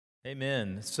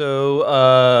Amen. So,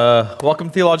 welcome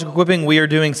to Theological Equipping. We are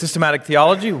doing systematic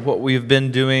theology, what we've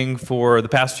been doing for the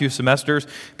past few semesters.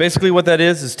 Basically, what that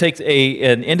is takes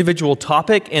an individual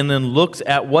topic and then looks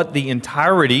at what the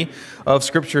entirety of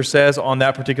Scripture says on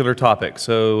that particular topic.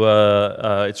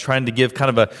 So, it's trying to give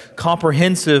kind of a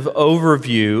comprehensive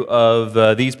overview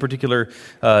of these particular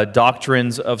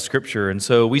doctrines of Scripture. And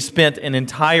so, we spent an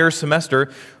entire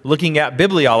semester looking at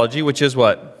bibliology, which is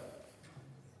what?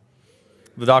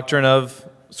 The doctrine of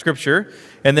Scripture,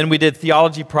 and then we did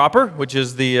theology proper, which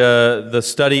is the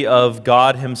study of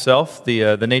God Himself,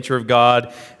 the nature of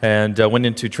God, and went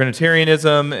into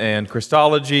Trinitarianism and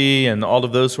Christology and all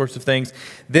of those sorts of things.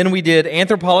 Then we did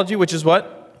anthropology, which is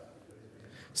what?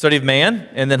 Study of man,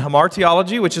 and then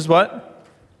hamartiology, which is what?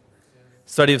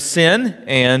 Study of sin,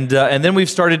 and then we've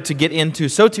started to get into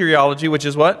soteriology, which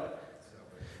is what?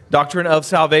 Doctrine of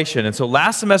salvation. And so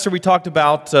last semester we talked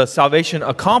about salvation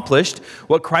accomplished,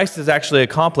 what Christ has actually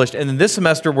accomplished. And then this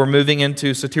semester we're moving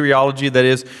into soteriology, that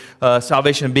is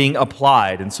salvation being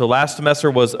applied. And so last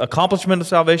semester was accomplishment of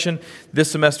salvation.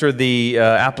 This semester the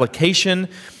application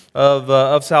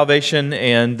of salvation.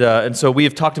 And so we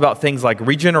have talked about things like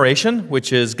regeneration,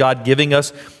 which is God giving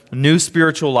us new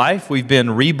spiritual life. We've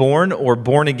been reborn or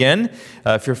born again,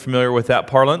 if you're familiar with that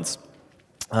parlance.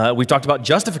 We've talked about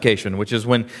justification, which is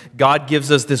when God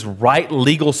gives us this right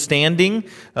legal standing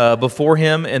before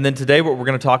Him. And then today what we're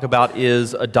going to talk about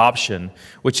is adoption,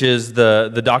 which is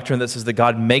the doctrine that says that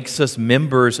God makes us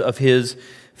members of His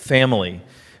family.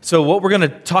 So what we're going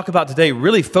to talk about today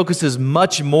really focuses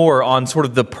much more on sort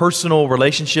of the personal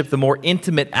relationship, the more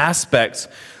intimate aspects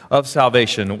of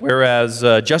salvation, whereas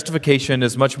justification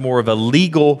is much more of a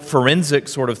legal, forensic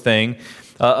sort of thing.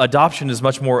 Adoption is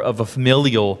much more of a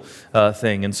familial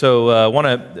thing. And so I want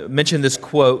to mention this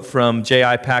quote from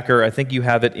J.I. Packer. I think you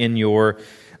have it in your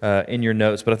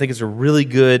notes, but I think it's a really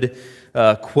good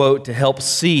quote to help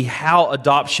see how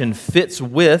adoption fits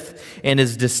with and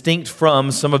is distinct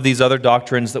from some of these other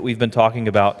doctrines that we've been talking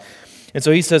about. And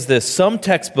so he says this: some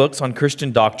textbooks on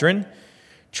Christian doctrine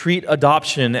treat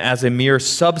adoption as a mere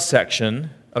subsection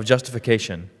of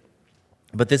justification,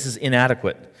 but this is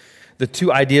inadequate. The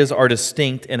two ideas are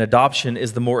distinct, and adoption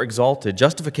is the more exalted.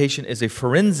 Justification is a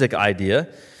forensic idea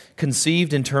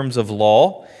conceived in terms of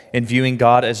law and viewing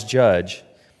God as judge.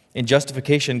 In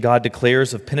justification, God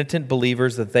declares of penitent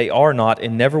believers that they are not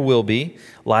and never will be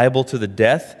liable to the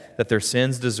death that their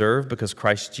sins deserve because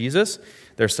Christ Jesus,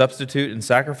 their substitute and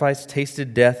sacrifice,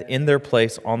 tasted death in their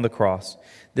place on the cross.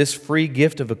 This free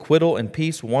gift of acquittal and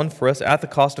peace won for us at the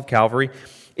cost of Calvary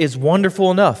is wonderful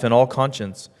enough in all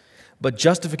conscience. But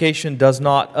justification does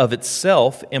not of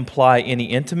itself imply any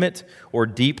intimate or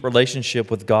deep relationship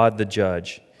with God the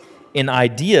judge. In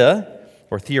idea,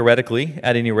 or theoretically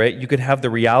at any rate, you could have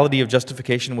the reality of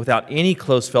justification without any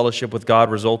close fellowship with God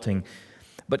resulting.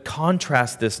 But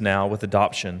contrast this now with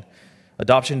adoption.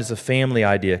 Adoption is a family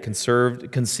idea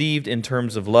conceived in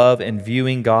terms of love and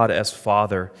viewing God as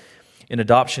Father. In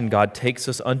adoption, God takes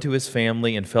us unto His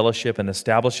family and fellowship and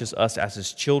establishes us as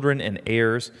His children and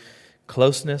heirs.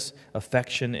 Closeness,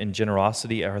 affection, and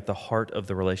generosity are at the heart of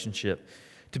the relationship.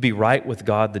 To be right with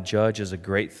God the judge is a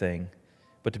great thing,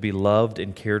 but to be loved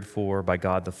and cared for by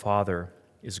God the Father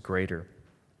is greater.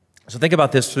 So think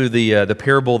about this through the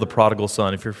parable of the prodigal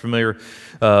son, if you're familiar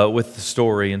with the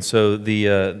story. And so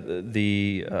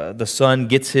the son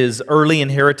gets his early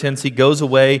inheritance. He goes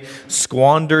away,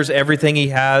 squanders everything he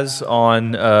has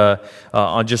on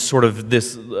just sort of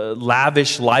this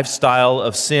lavish lifestyle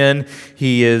of sin.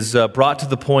 He is brought to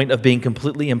the point of being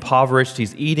completely impoverished.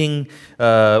 He's eating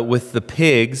with the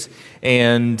pigs.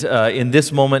 And in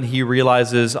this moment, he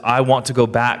realizes, I want to go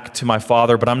back to my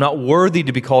father, but I'm not worthy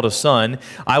to be called a son.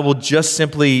 I will just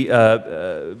simply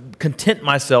content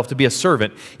myself to be a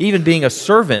servant. Even being a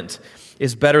servant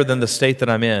is better than the state that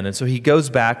I'm in. And so he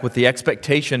goes back with the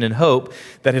expectation and hope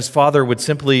that his father would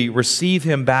simply receive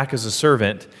him back as a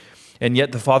servant. And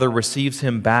yet the Father receives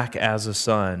him back as a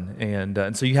son.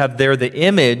 And so you have there the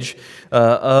image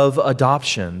of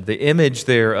adoption, the image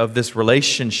there of this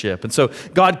relationship. And so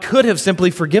God could have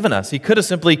simply forgiven us. He could have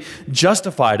simply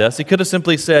justified us. He could have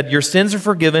simply said, your sins are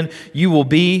forgiven. You will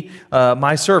be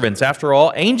my servants. After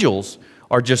all, angels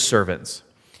are just servants.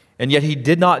 And yet He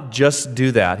did not just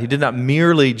do that. He did not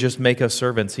merely just make us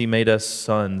servants. He made us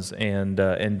sons and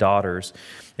daughters.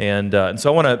 And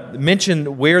so I want to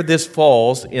mention where this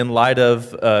falls in light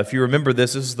of, if you remember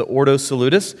this is the Ordo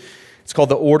Salutis. It's called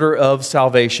the Order of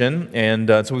Salvation. And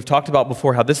so we've talked about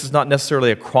before how this is not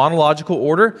necessarily a chronological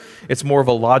order. It's more of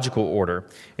a logical order.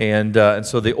 And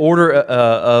so the order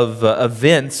of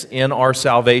events in our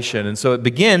salvation. And so it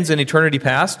begins in eternity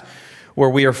past where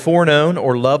we are foreknown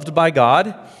or loved by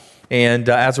God, and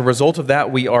as a result of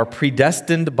that, we are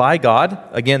predestined by God.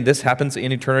 Again, this happens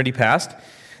in eternity past.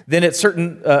 Then at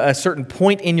a certain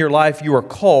point in your life, you are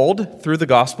called through the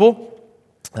gospel.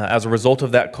 As a result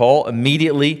of that call,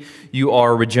 immediately you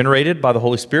are regenerated by the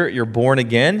Holy Spirit. You're born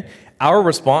again. Our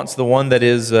response, the one that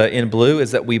is in blue,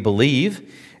 is that we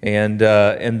believe. And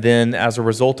then as a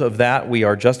result of that, we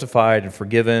are justified and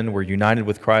forgiven. We're united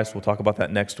with Christ. We'll talk about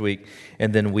that next week.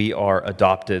 And then we are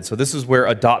adopted. So this is where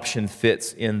adoption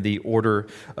fits in the order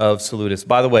of Salutis.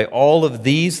 By the way, all of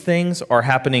these things are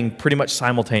happening pretty much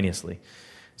simultaneously.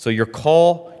 So your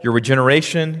call, your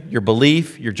regeneration, your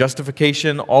belief, your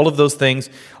justification, all of those things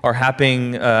are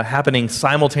happening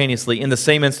simultaneously in the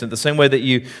same instant, the same way that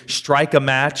you strike a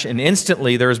match and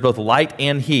instantly there is both light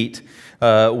and heat.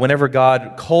 Whenever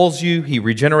God calls you, He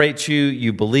regenerates you,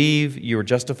 you believe, you are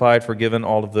justified, forgiven,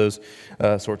 all of those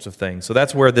sorts of things. So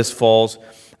that's where this falls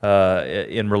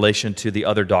in relation to the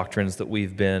other doctrines that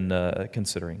we've been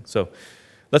considering. So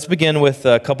let's begin with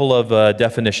a couple of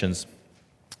definitions.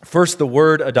 First, the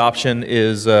word adoption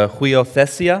is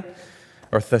huiothesia,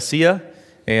 or thesia,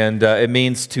 and it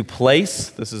means to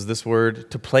place. This word,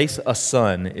 to place a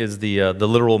son, is the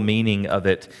literal meaning of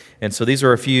it. And so these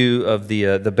are a few of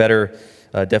the better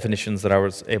definitions that I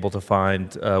was able to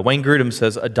find. Wayne Grudem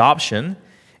says, adoption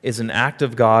is an act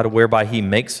of God whereby He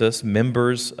makes us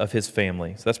members of His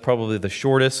family. So that's probably the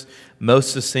shortest,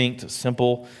 most succinct,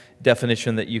 simple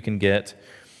definition that you can get.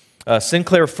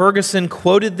 Sinclair Ferguson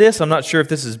quoted this. I'm not sure if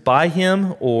this is by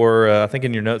him or I think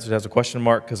in your notes it has a question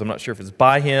mark because I'm not sure if it's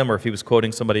by him or if he was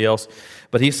quoting somebody else.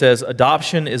 But he says,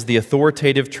 adoption is the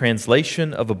authoritative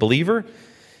translation of a believer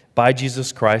by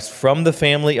Jesus Christ from the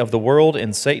family of the world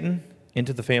and Satan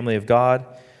into the family of God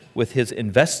with his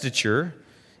investiture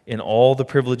in all the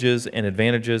privileges and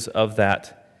advantages of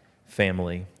that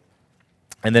family.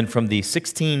 And then from the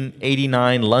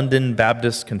 1689 London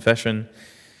Baptist Confession,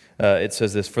 it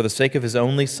says this, for the sake of His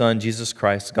only Son, Jesus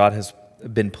Christ, God has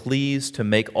been pleased to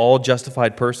make all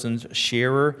justified persons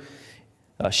sharers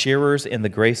in the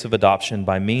grace of adoption,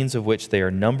 by means of which they are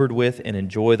numbered with and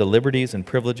enjoy the liberties and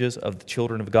privileges of the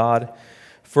children of God.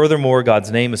 Furthermore,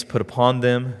 God's name is put upon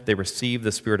them. They receive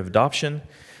the spirit of adoption,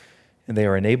 and they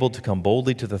are enabled to come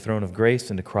boldly to the throne of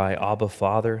grace and to cry, Abba,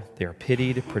 Father. They are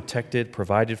pitied, protected,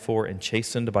 provided for, and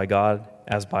chastened by God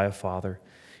as by a father.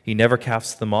 He never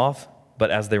casts them off, but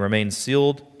as they remain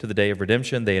sealed to the day of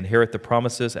redemption, they inherit the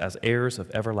promises as heirs of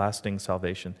everlasting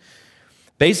salvation.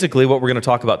 Basically, what we're going to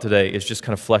talk about today is just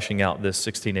kind of fleshing out this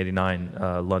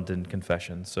 1689 London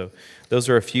Confession. So those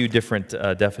are a few different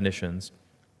definitions.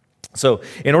 So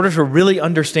in order to really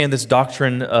understand this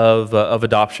doctrine of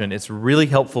adoption, it's really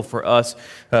helpful for us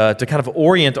to kind of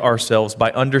orient ourselves by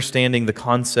understanding the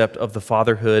concept of the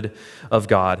fatherhood of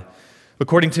God.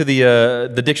 According to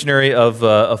the dictionary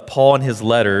of Paul and his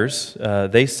letters,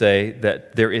 they say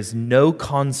that there is no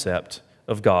concept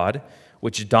of God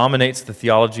which dominates the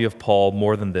theology of Paul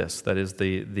more than this. That is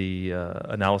the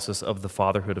analysis of the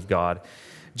fatherhood of God.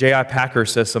 J.I. Packer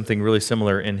says something really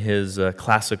similar in his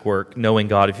classic work, Knowing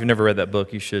God. If you've never read that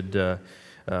book, you should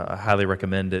I highly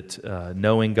recommend it.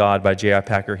 Knowing God by J.I.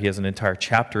 Packer. He has an entire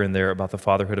chapter in there about the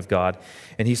fatherhood of God.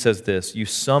 And he says this, you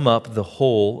sum up the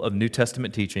whole of New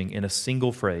Testament teaching in a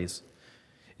single phrase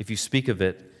if you speak of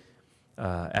it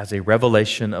as a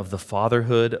revelation of the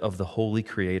fatherhood of the Holy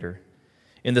Creator.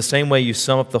 In the same way you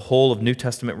sum up the whole of New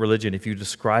Testament religion if you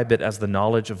describe it as the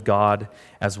knowledge of God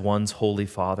as one's Holy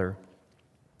Father.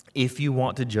 If you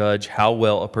want to judge how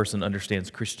well a person understands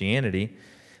Christianity,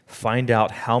 find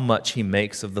out how much he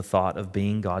makes of the thought of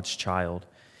being God's child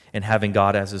and having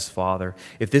God as his Father.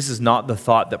 If this is not the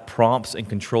thought that prompts and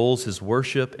controls his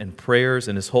worship and prayers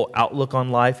and his whole outlook on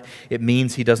life, it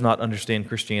means he does not understand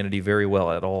Christianity very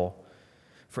well at all.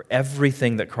 For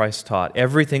everything that Christ taught,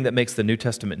 everything that makes the New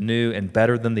Testament new and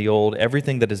better than the Old,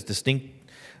 everything that is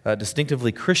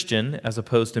distinctively Christian as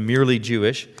opposed to merely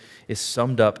Jewish, is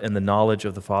summed up in the knowledge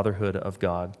of the fatherhood of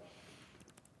God.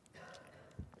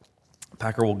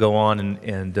 Packer will go on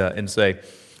and say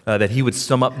that he would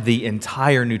sum up the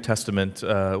entire New Testament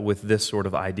with this sort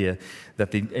of idea,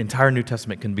 that the entire New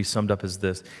Testament can be summed up as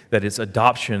this, that it's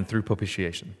adoption through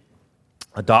propitiation.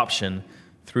 Adoption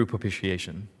through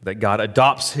propitiation. That God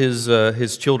adopts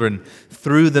his children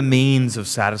through the means of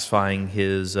satisfying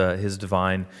his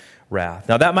divine wrath.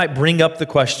 Now that might bring up the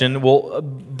question, well,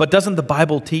 but doesn't the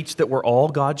Bible teach that we're all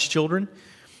God's children?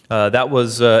 That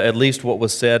was at least what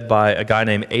was said by a guy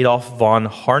named Adolf von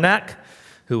Harnack,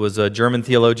 who was a German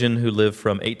theologian who lived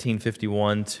from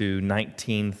 1851 to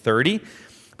 1930.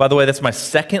 By the way, that's my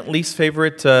second least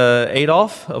favorite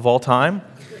Adolf of all time.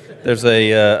 There's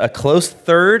a close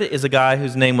third is a guy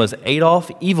whose name was Adolf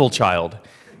Evilchild.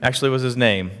 Actually was his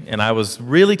name. And I was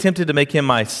really tempted to make him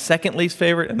my second least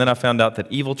favorite, and then I found out that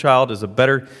Evilchild is a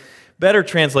better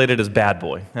translated as bad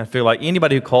boy. I feel like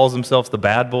anybody who calls themselves the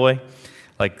bad boy,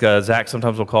 like Zach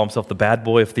sometimes will call himself the bad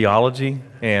boy of theology,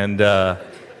 and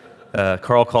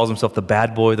Carl calls himself the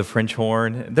bad boy of the French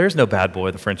horn. There's no bad boy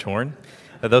of the French horn.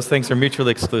 Those things are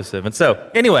mutually exclusive. And so,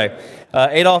 anyway,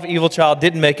 Adolf Evilchild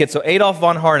didn't make it. So Adolf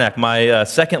von Harnack, my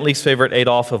second least favorite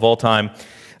Adolf of all time.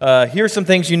 Here's some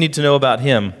things you need to know about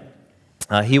him.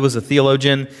 He was a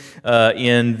theologian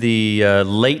in the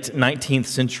late 19th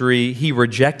century. He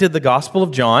rejected the Gospel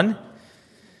of John.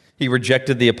 He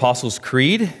rejected the Apostles'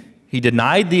 Creed. He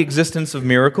denied the existence of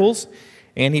miracles.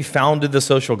 And he founded the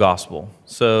social gospel.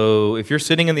 So if you're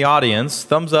sitting in the audience,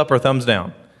 thumbs up or thumbs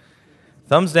down?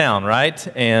 Thumbs down, right?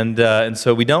 And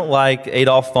so we don't like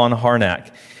Adolf von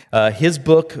Harnack. His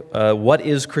book, What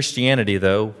is Christianity,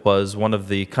 though, was one of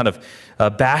the kind of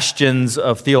bastions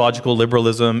of theological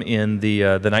liberalism in the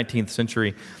 19th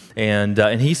century. And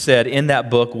he said in that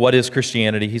book, What is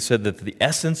Christianity? He said that the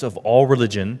essence of all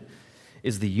religion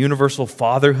is the universal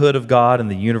fatherhood of God and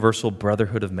the universal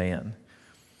brotherhood of man.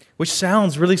 Which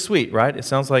sounds really sweet, right? It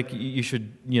sounds like you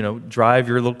should, drive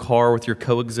your little car with your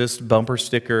Coexist bumper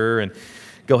sticker and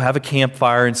go have a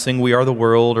campfire and sing "We Are the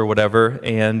World" or whatever.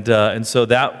 And so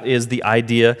that is the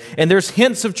idea. And there's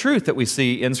hints of truth that we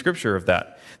see in Scripture of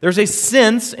that. There's a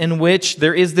sense in which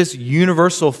there is this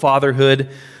universal fatherhood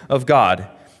of God.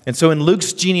 And so in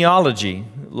Luke's genealogy,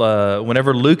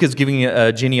 whenever Luke is giving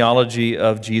a genealogy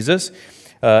of Jesus,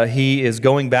 he is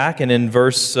going back, and in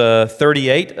verse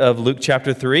 38 of Luke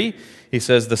chapter 3, he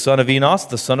says, the son of Enos,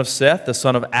 the son of Seth, the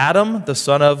son of Adam, the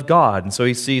son of God. And so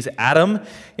he sees Adam,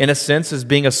 in a sense, as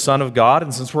being a son of God.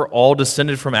 And since we're all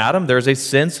descended from Adam, there's a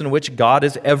sense in which God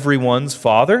is everyone's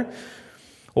father.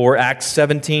 Or Acts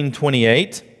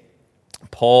 17:28,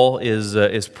 Paul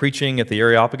is preaching at the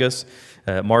Areopagus,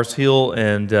 Mars Hill,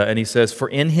 and he says, for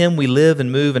in him we live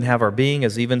and move and have our being,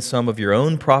 as even some of your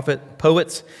own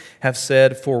poets have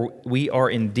said, for we are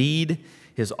indeed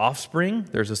his offspring.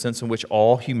 There's a sense in which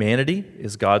all humanity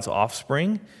is God's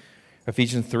offspring.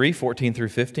 Ephesians 3:14 through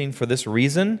 15, for this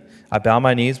reason I bow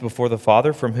my knees before the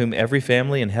Father, from whom every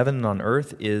family in heaven and on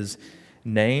earth is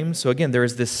named. So again, there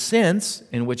is this sense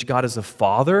in which God is a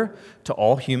father to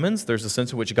all humans. There's a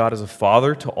sense in which God is a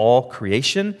father to all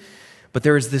creation. But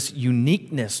there is this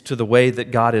uniqueness to the way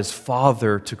that God is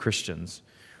father to Christians.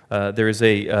 There is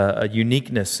a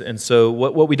uniqueness. And so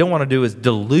what we don't want to do is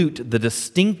dilute the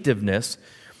distinctiveness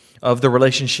of the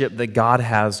relationship that God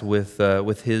has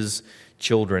with his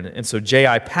children. And so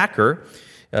J.I. Packer,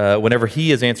 whenever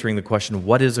he is answering the question,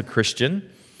 what is a Christian?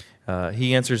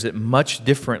 He answers it much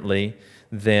differently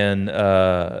than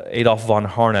Adolf von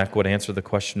Harnack would answer the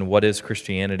question, what is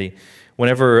Christianity?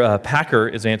 Whenever Packer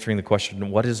is answering the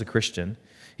question, what is a Christian?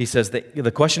 He says that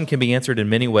the question can be answered in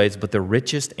many ways, but the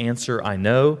richest answer I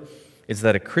know is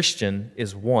that a Christian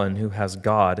is one who has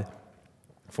God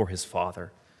for his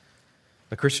father.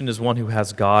 A Christian is one who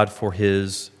has God for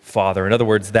his father. In other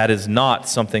words, that is not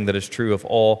something that is true of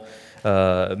all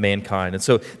mankind. And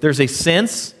so there's a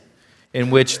sense in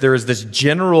which there is this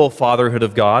general fatherhood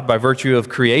of God. By virtue of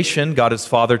creation, God is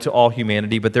father to all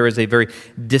humanity, but there is a very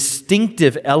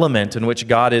distinctive element in which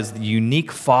God is the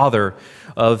unique father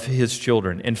of his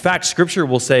children. In fact, Scripture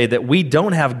will say that we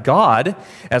don't have God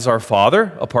as our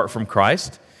father apart from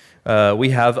Christ. We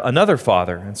have another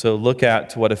father. And so look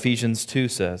at what Ephesians 2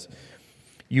 says.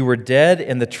 You were dead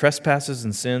in the trespasses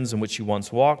and sins in which you once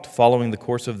walked, following the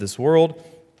course of this world,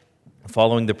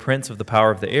 following the prince of the power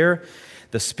of the air,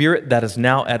 the spirit that is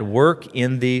now at work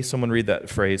in the, someone read that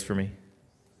phrase for me,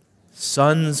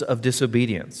 sons of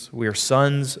disobedience. We are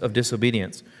sons of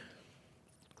disobedience,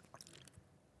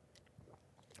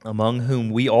 among whom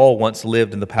we all once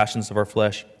lived in the passions of our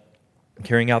flesh,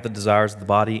 carrying out the desires of the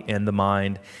body and the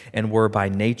mind, and were by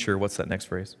nature, what's that next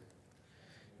phrase?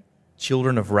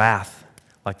 Children of wrath,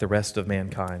 like the rest of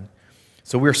mankind.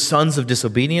 So we're sons of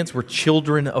disobedience. We're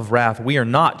children of wrath. We are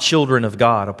not children of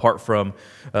God apart from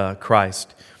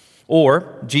Christ.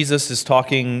 Or Jesus is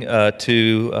talking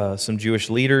to some Jewish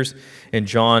leaders in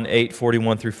John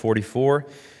 8:41 through 44.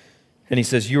 And he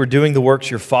says, you are doing the works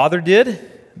your father did.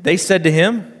 They said to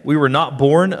him, we were not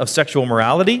born of sexual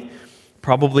morality.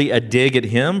 Probably a dig at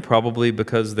him, probably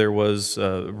because there was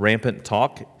rampant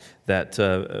talk that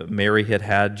Mary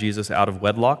had Jesus out of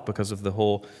wedlock because of the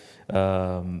whole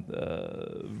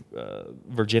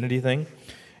virginity thing.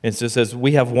 And so it says,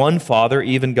 we have one Father,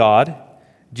 even God.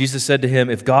 Jesus said to him,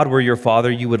 if God were your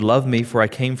Father, you would love me, for I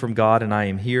came from God and I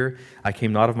am here. I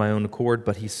came not of my own accord,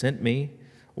 but he sent me.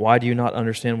 Why do you not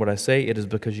understand what I say? It is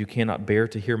because you cannot bear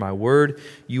to hear my word.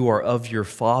 You are of your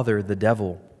father, the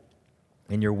devil,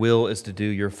 and your will is to do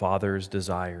your father's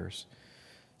desires.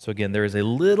 So again, there is a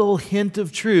little hint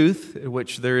of truth in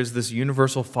which there is this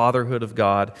universal fatherhood of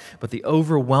God, but the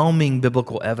overwhelming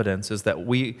biblical evidence is that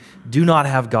we do not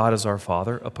have God as our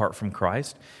father apart from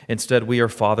Christ. Instead, we are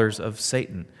fathers of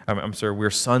Satan. We are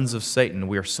sons of Satan.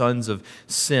 We are sons of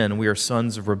sin. We are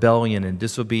sons of rebellion and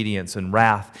disobedience and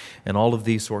wrath and all of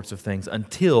these sorts of things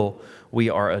until we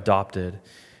are adopted.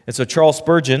 And so Charles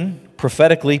Spurgeon,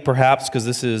 prophetically perhaps, because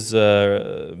this is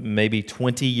maybe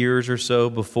 20 years or so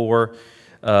before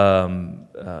von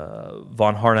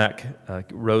Harnack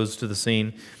rose to the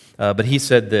scene. But he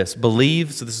said this,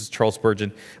 believe, so this is Charles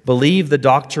Spurgeon, believe the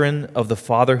doctrine of the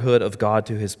fatherhood of God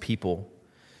to his people.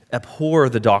 Abhor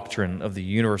the doctrine of the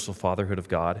universal fatherhood of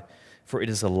God, for it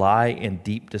is a lie and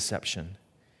deep deception.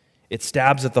 It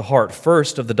stabs at the heart,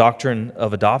 first, of the doctrine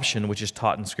of adoption, which is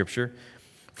taught in Scripture.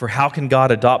 For how can God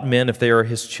adopt men if they are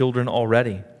his children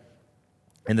already?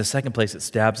 In the second place, it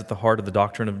stabs at the heart of the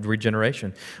doctrine of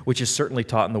regeneration, which is certainly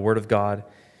taught in the Word of God.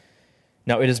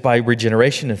 Now, it is by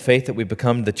regeneration and faith that we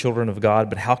become the children of God,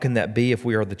 but how can that be if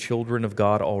we are the children of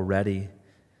God already?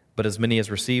 But as many as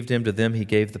received him, to them he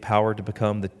gave the power to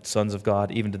become the sons of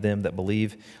God, even to them that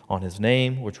believe on his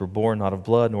name, which were born not of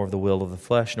blood, nor of the will of the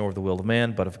flesh, nor of the will of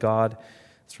man, but of God.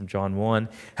 It's from John 1.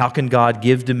 How can God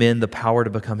give to men the power to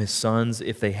become his sons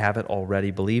if they have it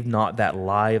already? Believe not that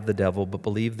lie of the devil, but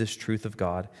believe this truth of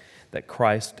God, that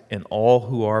Christ and all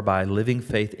who are by living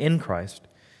faith in Christ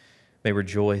may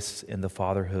rejoice in the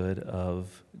fatherhood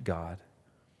of God.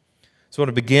 So I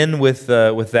want to begin with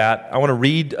that. I want to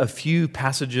read a few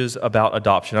passages about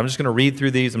adoption. I'm just going to read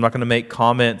through these. I'm not going to make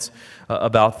comments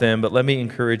about them, but let me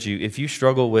encourage you. If you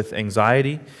struggle with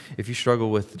anxiety, if you struggle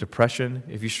with depression,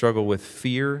 if you struggle with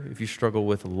fear, if you struggle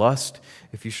with lust,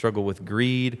 if you struggle with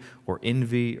greed or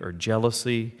envy or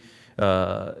jealousy,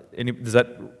 does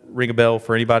that ring a bell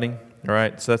for anybody? All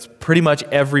right, so that's pretty much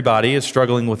everybody is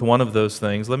struggling with one of those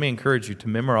things. Let me encourage you to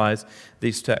memorize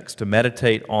these texts, to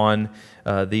meditate on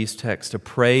these texts, to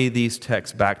pray these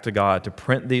texts back to God, to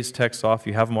print these texts off.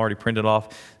 You have them already printed off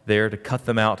there, to cut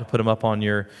them out, to put them up on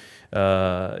your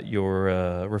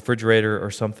refrigerator or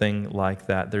something like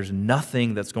that. There's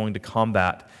nothing that's going to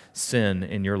combat sin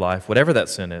in your life, whatever that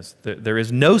sin is. There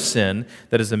is no sin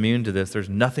that is immune to this. There's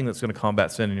nothing that's going to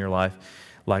combat sin in your life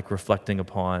like reflecting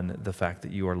upon the fact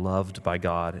that you are loved by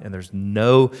God. And there's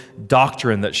no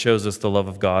doctrine that shows us the love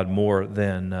of God more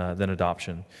than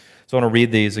adoption. So I want to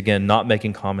read these again, not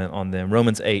making comment on them.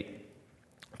 Romans 8,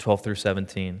 12 through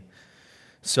 17.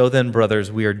 So then,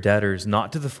 brothers, we are debtors,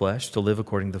 not to the flesh, to live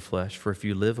according to the flesh. For if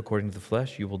you live according to the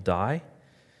flesh, you will die.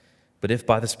 But if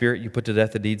by the Spirit you put to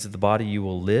death the deeds of the body, you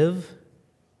will live.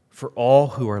 For all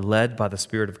who are led by the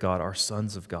Spirit of God are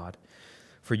sons of God.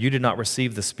 For you did not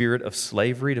receive the spirit of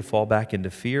slavery to fall back into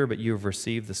fear, but you have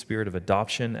received the spirit of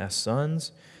adoption as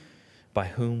sons, by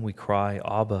whom we cry,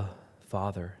 Abba,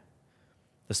 Father.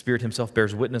 The Spirit himself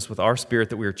bears witness with our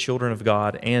spirit that we are children of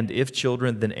God, and if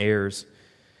children, then heirs,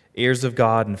 heirs of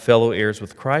God and fellow heirs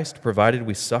with Christ, provided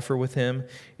we suffer with him,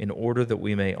 in order that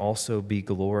we may also be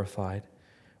glorified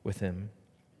with him.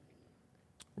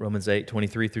 Romans 8,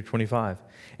 23 through 25.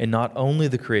 And not only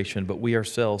the creation, but we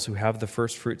ourselves who have the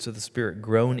first fruits of the Spirit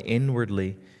groan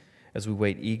inwardly as we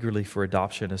wait eagerly for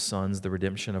adoption as sons, the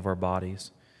redemption of our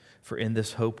bodies. For in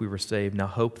this hope we were saved. Now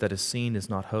hope that is seen is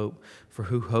not hope, for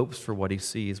who hopes for what he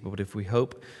sees? But if we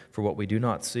hope for what we do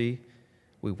not see,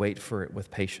 we wait for it with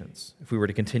patience. If we were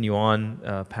to continue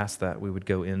on past that, we would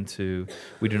go into,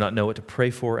 we do not know what to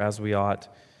pray for as we ought,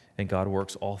 and God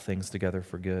works all things together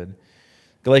for good.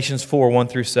 Galatians 4, 1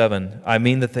 through 7. I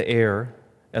mean that the heir,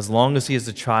 as long as he is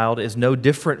a child, is no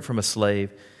different from a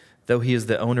slave, though he is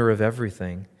the owner of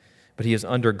everything. But he is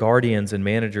under guardians and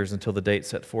managers until the date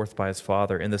set forth by his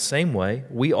father. In the same way,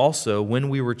 we also, when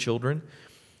we were children,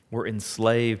 were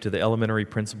enslaved to the elementary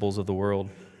principles of the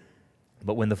world.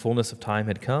 But when the fullness of time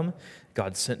had come,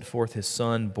 God sent forth his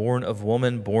Son, born of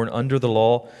woman, born under the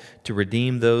law, to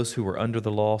redeem those who were under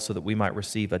the law, so that we might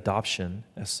receive adoption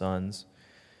as sons.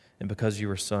 And because you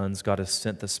are sons, God has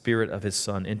sent the Spirit of his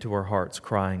Son into our hearts,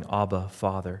 crying, Abba,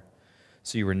 Father.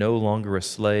 So you are no longer a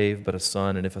slave, but a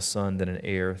son, and if a son, then an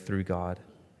heir through God.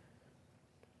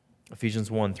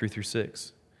 Ephesians 1, 3 through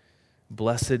 6.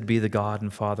 Blessed be the God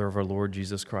and Father of our Lord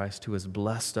Jesus Christ, who has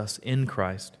blessed us in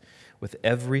Christ with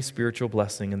every spiritual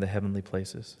blessing in the heavenly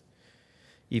places,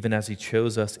 even as he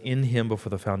chose us in him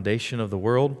before the foundation of the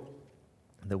world,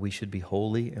 that we should be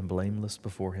holy and blameless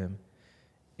before him.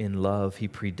 In love, he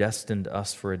predestined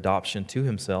us for adoption to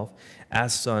himself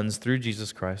as sons through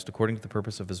Jesus Christ, according to the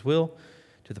purpose of his will,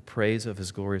 to the praise of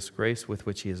his glorious grace with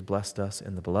which he has blessed us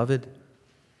in the beloved.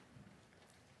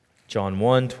 John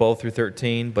 1, 12 through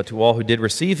 13, but to all who did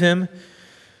receive him,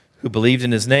 who believed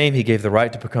in his name, he gave the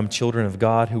right to become children of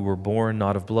God, who were born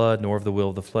not of blood, nor of the will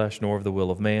of the flesh, nor of the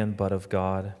will of man, but of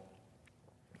God.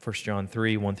 1 John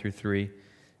 3, 1 through 3,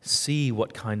 see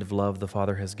what kind of love the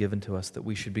Father has given to us, that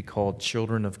we should be called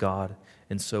children of God,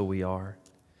 and so we are.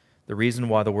 The reason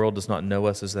why the world does not know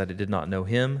us is that it did not know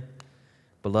him.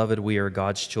 Beloved, we are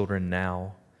God's children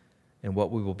now, and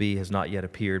what we will be has not yet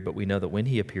appeared, but we know that when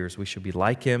he appears, we shall be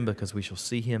like him, because we shall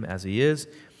see him as he is,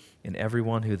 and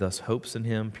everyone who thus hopes in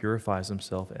him purifies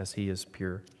himself as he is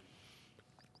pure.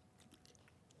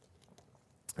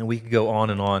 And we could go on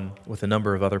and on with a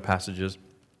number of other passages.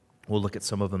 We'll look at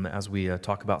some of them as we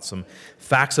talk about some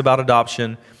facts about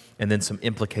adoption and then some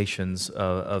implications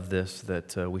of this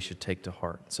that we should take to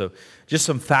heart. So just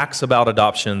some facts about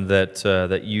adoption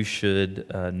that you should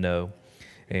know.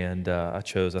 And I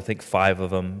chose, I think, 5 of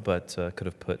them, but could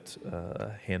have put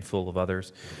a handful of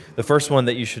others. The first one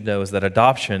that you should know is that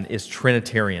adoption is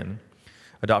Trinitarian.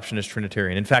 Adoption is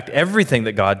Trinitarian. In fact, everything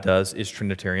that God does is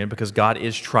Trinitarian because God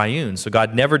is triune. So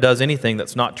God never does anything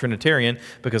that's not Trinitarian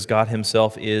because God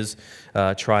himself is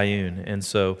triune. And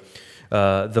so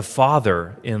the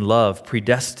Father in love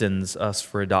predestines us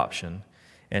for adoption,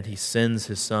 and he sends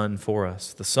his Son for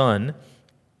us. The Son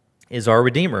is our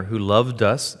Redeemer who loved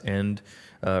us and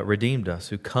redeemed us,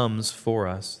 who comes for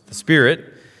us. The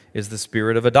Spirit is the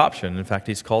Spirit of adoption. In fact,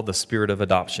 he's called the Spirit of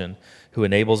adoption, who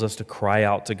enables us to cry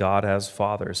out to God as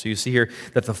Father. So you see here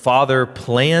that the Father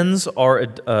plans our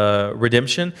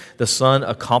redemption, the Son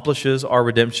accomplishes our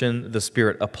redemption, the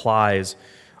Spirit applies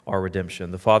our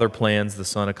redemption. The Father plans, the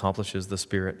Son accomplishes, the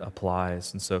Spirit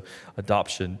applies. And so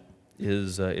adoption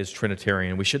is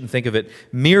Trinitarian. We shouldn't think of it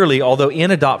merely, although in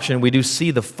adoption we do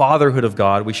see the fatherhood of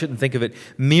God, we shouldn't think of it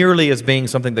merely as being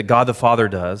something that God the Father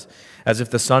does, as if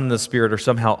the Son and the Spirit are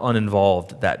somehow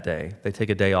uninvolved that day. They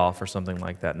take a day off or something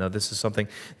like that. No, this is something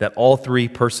that all 3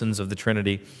 persons of the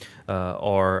Trinity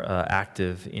are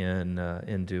active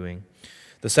in doing.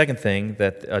 The second thing,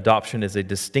 that adoption is a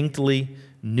distinctly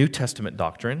New Testament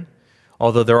doctrine,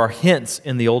 although there are hints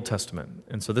in the Old Testament.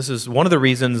 And so this is one of the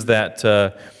reasons that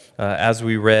as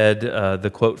we read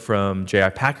the quote from J.I.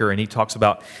 Packer, and he talks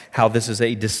about how this is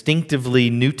a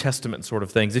distinctively New Testament sort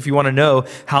of things. If you want to know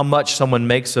how much someone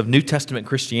makes of New Testament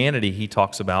Christianity, he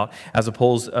talks about, as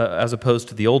opposed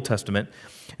to the Old Testament.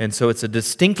 And so it's a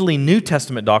distinctly New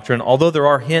Testament doctrine, although there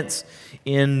are hints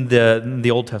in the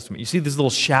Old Testament. You see these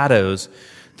little shadows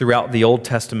throughout the Old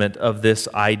Testament of this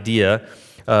idea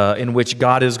in which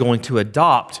God is going to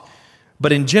adopt.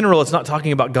 But in general, it's not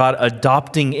talking about God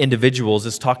adopting individuals.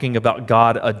 It's talking about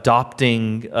God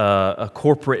adopting a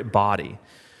corporate body.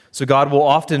 So God will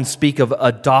often speak of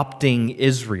adopting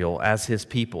Israel as his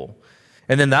people.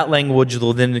 And then that language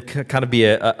will then kind of be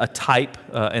a type,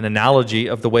 an analogy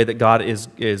of the way that God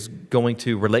is going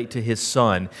to relate to his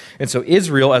Son. And so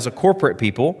Israel as a corporate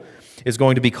people is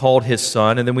going to be called his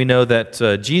Son, and then we know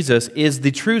that Jesus is the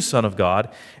true Son of God,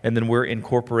 and then we're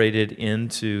incorporated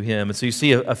into him. And so you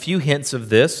see a few hints of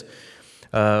this,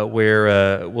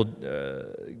 where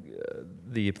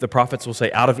the prophets will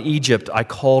say, "Out of Egypt I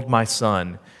called my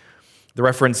son." The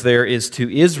reference there is to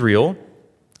Israel.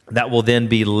 That will then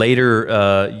be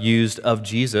later used of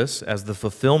Jesus as the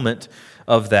fulfillment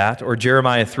of that. Or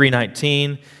Jeremiah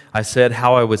 3:19, I said,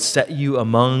 how I would set you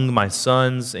among my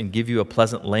sons and give you a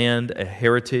pleasant land, a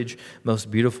heritage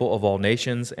most beautiful of all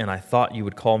nations. And I thought you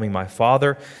would call me my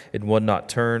father and would not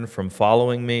turn from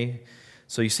following me.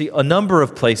 So you see a number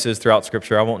of places throughout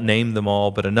Scripture, I won't name them all,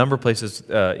 but a number of places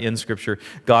in Scripture,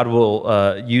 God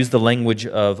will use the language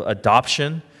of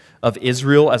adoption of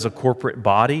Israel as a corporate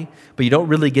body, but you don't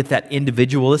really get that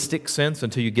individualistic sense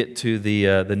until you get to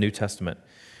the New Testament.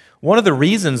 One of the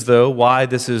reasons, though, why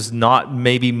this is not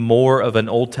maybe more of an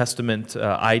Old Testament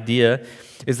idea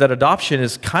is that adoption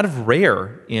is kind of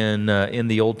rare in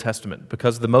the Old Testament,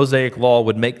 because the Mosaic Law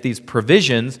would make these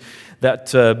provisions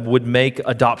that would make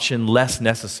adoption less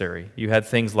necessary. You had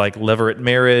things like levirate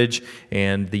marriage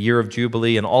and the year of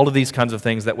Jubilee and all of these kinds of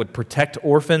things that would protect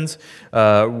orphans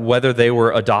whether they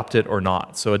were adopted or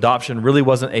not. So adoption really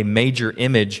wasn't a major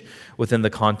image within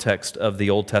the context of the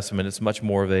Old Testament. It's much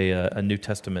more of a New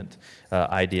Testament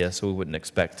idea, so we wouldn't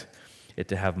expect it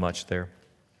to have much there.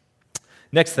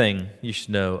 Next thing you should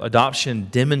know, adoption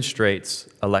demonstrates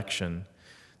election,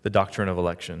 the doctrine of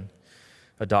election.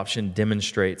 Adoption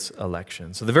demonstrates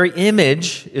election. So the very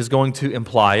image is going to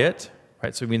imply it,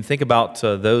 right? So we can think about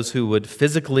those who would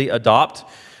physically adopt,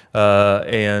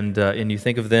 and you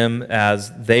think of them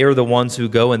as they are the ones who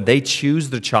go and they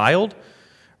choose the child,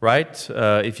 right?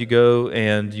 If you go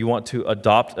and you want to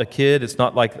adopt a kid, it's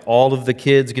not like all of the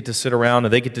kids get to sit around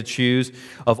and they get to choose.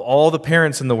 Of all the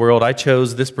parents in the world, I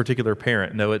chose this particular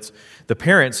parent. No, it's the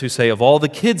parents who say, of all the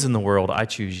kids in the world, I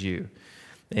choose you.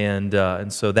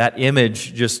 And so that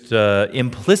image just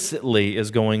implicitly is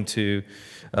going to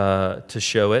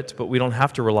show it, but we don't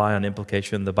have to rely on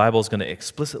implication. The Bible is going to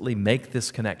explicitly make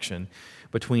this connection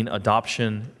between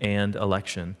adoption and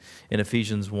election in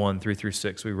Ephesians 1, 3 through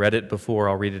 6. We read it before,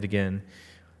 I'll read it again.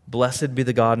 Blessed be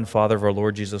the God and Father of our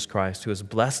Lord Jesus Christ, who has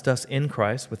blessed us in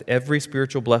Christ with every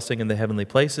spiritual blessing in the heavenly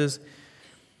places.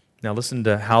 Now listen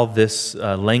to how this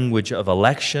language of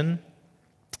election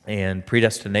and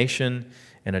predestination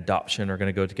and adoption are going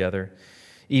to go together.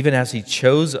 Even as He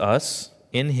chose us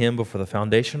in Him before the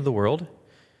foundation of the world,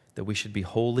 that we should be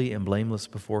holy and blameless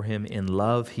before Him. In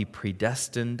love, He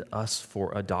predestined us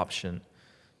for adoption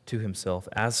to Himself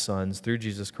as sons through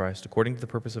Jesus Christ, according to the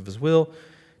purpose of His will,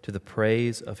 to the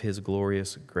praise of His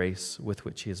glorious grace with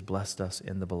which He has blessed us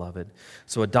in the Beloved.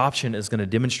 So adoption is going to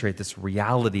demonstrate this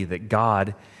reality that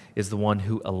God is the one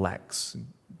who elects.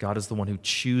 God is the one who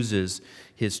chooses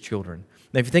His children.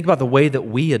 Now, if you think about the way that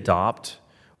we adopt,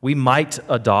 we might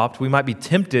be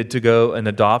tempted to go and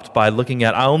adopt by looking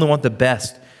at, I only want the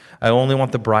best. I only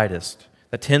want the brightest.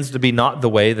 That tends to be not the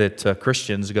way that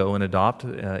Christians go and adopt.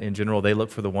 In general, they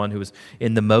look for the one who is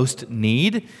in the most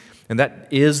need, and that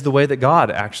is the way that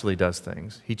God actually does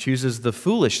things. He chooses the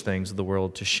foolish things of the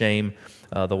world to shame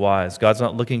the wise. God's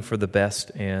not looking for the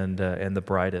best and the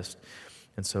brightest.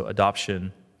 And so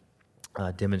adoption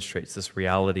demonstrates this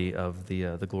reality of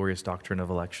the glorious doctrine of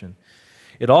election.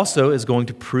 It also is going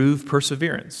to prove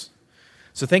perseverance.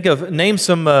 So name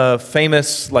some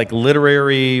famous like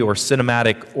literary or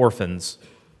cinematic orphans.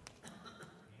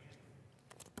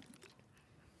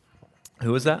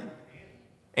 Who was that?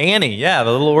 Annie, yeah,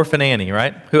 the little orphan Annie,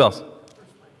 right? Who else?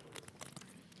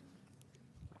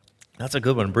 That's a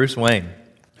good one, Bruce Wayne.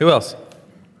 Who else?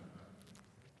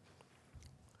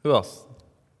 Who else?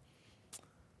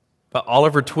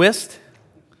 Oliver Twist?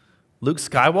 Luke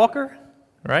Skywalker,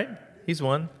 right? He's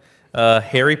one.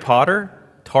 Harry Potter?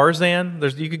 Tarzan,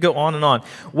 you could go on and on.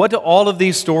 What do all of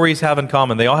these stories have in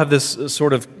common? They all have this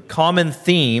sort of common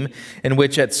theme in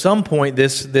which at some point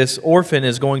this orphan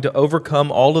is going to overcome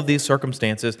all of these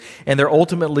circumstances and they're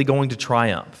ultimately going to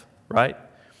triumph, right?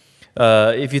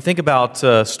 If you think about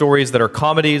stories that are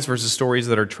comedies versus stories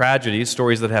that are tragedies,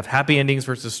 stories that have happy endings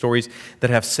versus stories that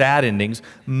have sad endings,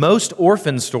 most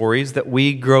orphan stories that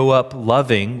we grow up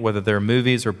loving, whether they're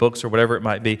movies or books or whatever it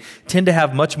might be, tend to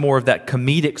have much more of that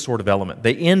comedic sort of element.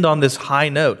 They end on this high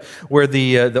note where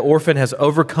the orphan has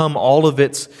overcome all of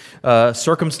its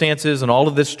circumstances and all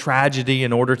of this tragedy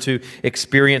in order to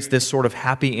experience this sort of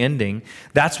happy ending.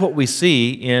 That's what we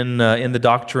see in the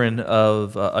doctrine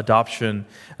of adoption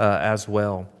as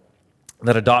well.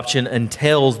 That adoption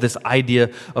entails this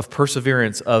idea of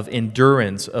perseverance, of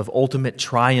endurance, of ultimate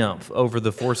triumph over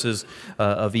the forces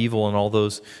of evil and all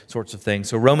those sorts of things.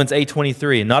 So Romans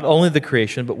 8:23, not only the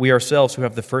creation, but we ourselves who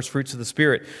have the first fruits of the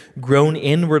Spirit, groan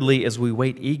inwardly as we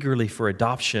wait eagerly for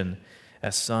adoption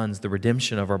as sons, the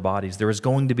redemption of our bodies. There is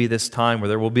going to be this time where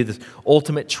there will be this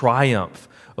ultimate triumph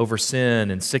over sin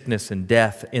and sickness and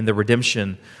death in the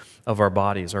redemption of our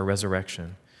bodies, our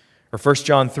resurrection. Or 1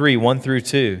 John 3, 1 through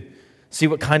 2. See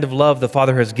what kind of love the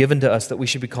Father has given to us that we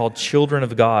should be called children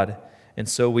of God, and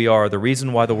so we are. The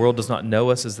reason why the world does not know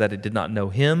us is that it did not know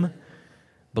Him.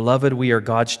 Beloved, we are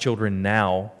God's children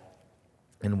now,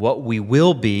 and what we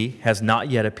will be has not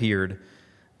yet appeared,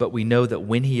 but we know that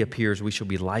when He appears, we shall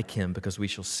be like Him because we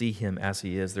shall see Him as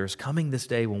He is. There is coming this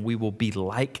day when we will be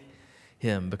like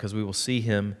Him because we will see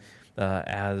Him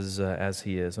as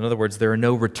He is. In other words, there are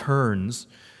no returns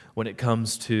when it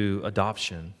comes to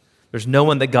adoption. There's no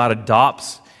one that God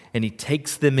adopts and He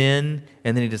takes them in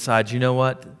and then He decides, you know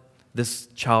what? This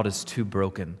child is too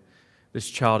broken. This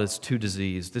child is too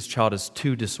diseased. This child is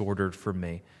too disordered for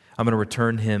me. I'm going to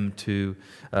return him to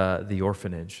the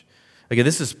orphanage. Again,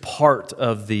 this is part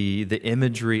of the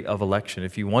imagery of election.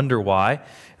 If you wonder why,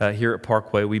 here at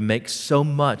Parkway, we make so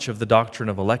much of the doctrine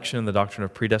of election, the doctrine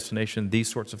of predestination, these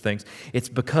sorts of things, it's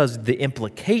because the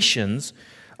implications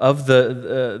of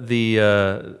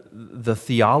the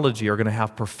theology are going to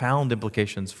have profound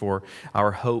implications for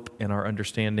our hope and our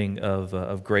understanding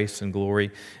of grace and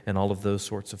glory and all of those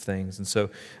sorts of things. And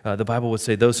so the Bible would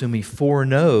say, those whom He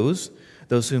foreknows,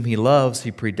 those whom He loves,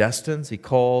 He predestines, He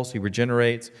calls, He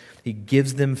regenerates, He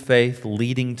gives them faith,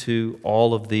 leading to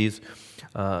all of these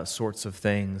sorts of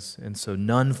things. And so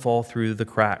none fall through the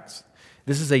cracks.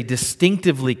 This is a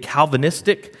distinctively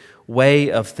Calvinistic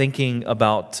way of thinking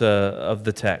about of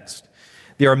the text.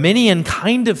 The Arminian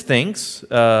kind of thinks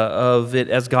of it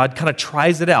as God kind of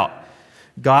tries it out.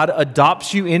 God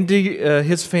adopts you into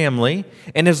his family,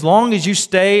 and as long as you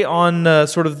stay on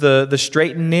sort of the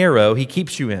straight and narrow, he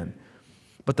keeps you in.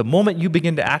 But the moment you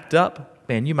begin to act up,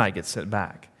 man, you might get sent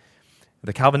back.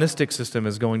 The Calvinistic system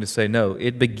is going to say, no,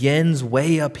 it begins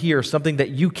way up here, something that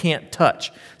you can't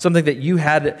touch, something that you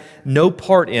had no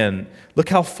part in. Look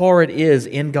how far it is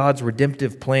in God's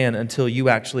redemptive plan until you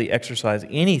actually exercise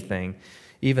anything,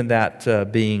 even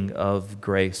that being of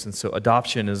grace. And so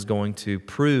adoption is going to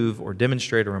prove or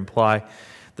demonstrate or imply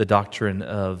the doctrine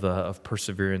of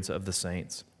perseverance of the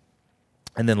saints.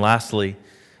 And then lastly,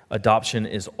 adoption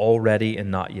is already and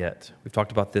not yet. We've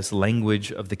talked about this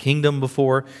language of the kingdom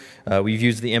before. We've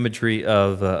used the imagery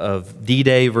of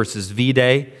D-Day versus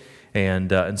V-Day.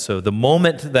 And so the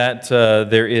moment that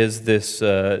there is this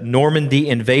Normandy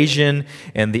invasion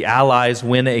and the Allies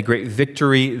win a great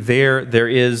victory,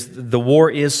 the war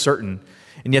is certain.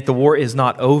 And yet the war is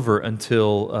not over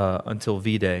until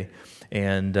V-Day.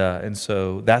 And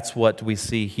so that's what we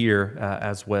see here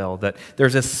as well, that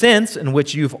there's a sense in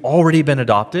which you've already been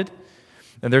adopted,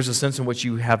 and there's a sense in which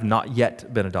you have not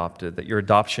yet been adopted, that your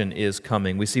adoption is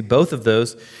coming. We see both of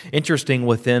those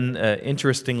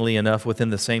interestingly enough,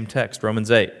 within the same text, Romans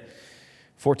 8,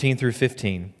 14 through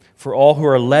 15. For all who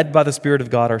are led by the Spirit of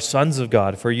God are sons of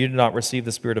God. For you do not receive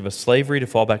the spirit of a slavery to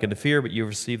fall back into fear, but you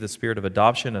receive the spirit of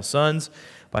adoption as sons,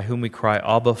 by whom we cry,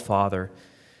 Abba, Father.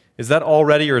 Is that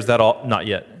already or is that all not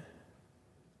yet?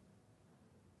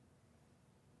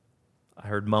 I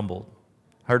heard mumbled.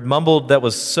 I heard mumbled that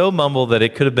was so mumbled that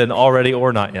it could have been already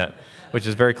or not yet, which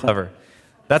is very clever.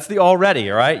 That's the already,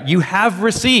 all right? You have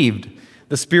received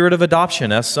the spirit of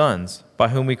adoption as sons, by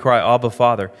whom we cry, Abba,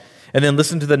 Father. And then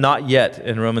listen to the not yet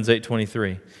in Romans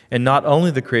 8:23. And not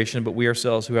only the creation, but we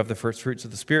ourselves who have the first fruits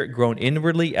of the Spirit groan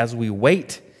inwardly as we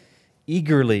wait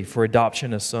eagerly for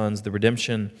adoption as sons, the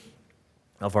redemption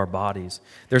of our bodies.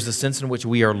 There's a sense in which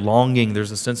we are longing.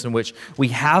 There's a sense in which we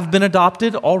have been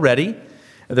adopted already.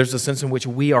 There's a sense in which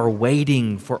we are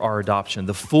waiting for our adoption.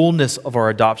 The fullness of our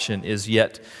adoption is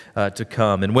yet to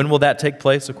come. And when will that take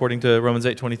place, according to Romans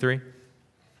 8:23?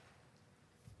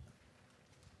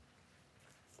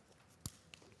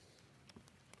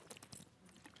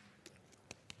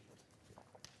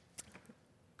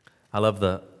 I love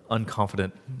the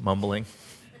unconfident mumbling.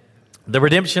 The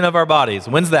redemption of our bodies.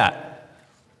 When's that?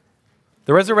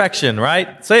 The resurrection,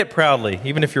 right? Say it proudly,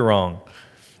 even if you're wrong.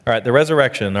 All right, the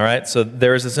resurrection, all right? So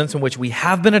there is a sense in which we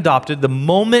have been adopted. The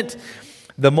moment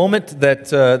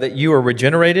that you are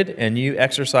regenerated and you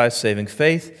exercise saving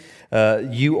faith,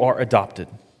 you are adopted.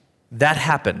 That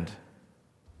happened.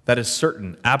 That is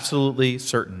certain, absolutely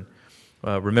certain.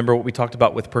 Remember what we talked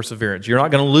about with perseverance. You're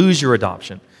not going to lose your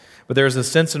adoption. But there is a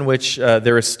sense in which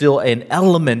there is still an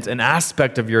element, an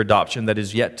aspect of your adoption that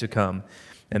is yet to come.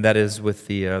 And that is with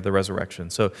the resurrection.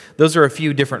 So those are a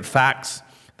few different facts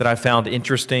that I found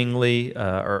interesting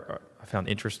about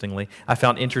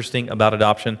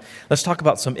adoption. Let's talk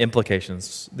about some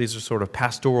implications. These are sort of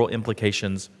pastoral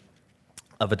implications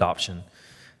of adoption.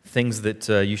 Things that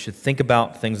you should think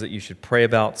about, things that you should pray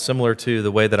about, similar to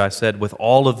the way that I said with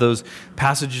all of those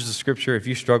passages of Scripture. If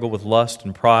you struggle with lust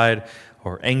and pride,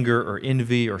 or anger, or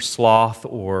envy, or sloth,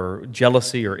 or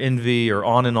jealousy, or envy, or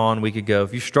on we could go.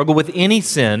 If you struggle with any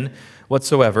sin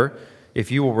whatsoever, if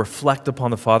you will reflect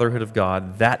upon the fatherhood of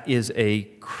God, that is a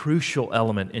crucial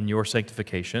element in your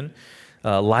sanctification.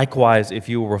 Likewise, if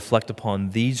you will reflect upon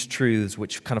these truths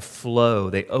which kind of flow,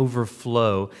 they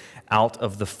overflow out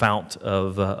of the fount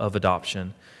of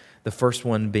adoption. The first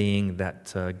one being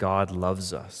that God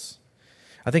loves us.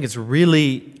 I think it's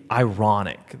really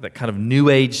ironic that kind of New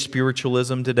Age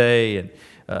spiritualism today and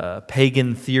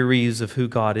pagan theories of who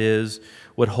God is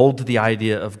would hold to the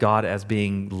idea of God as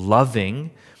being loving,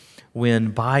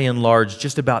 when by and large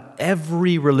just about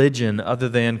every religion other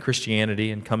than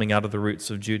Christianity and coming out of the roots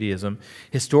of Judaism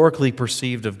historically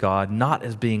perceived of God not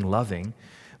as being loving,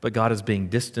 but God as being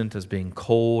distant, as being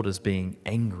cold, as being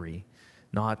angry,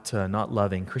 not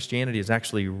loving. Christianity is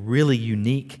actually really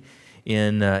unique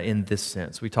in this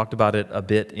sense. We talked about it a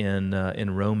bit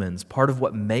in Romans. Part of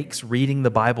what makes reading the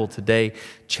Bible today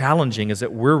challenging is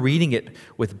that we're reading it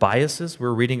with biases,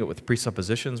 we're reading it with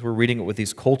presuppositions, we're reading it with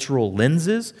these cultural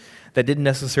lenses that didn't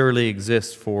necessarily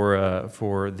exist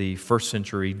for the first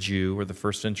century Jew or the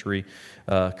first century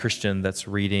Christian that's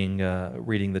reading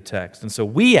the text. And so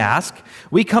we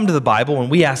come to the Bible and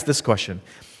we ask this question: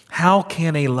 how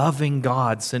can a loving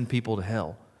God send people to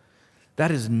hell?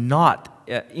 That is not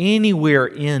anywhere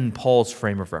in Paul's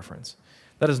frame of reference.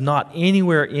 That is not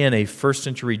anywhere in a first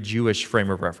century Jewish frame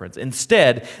of reference.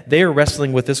 Instead, they are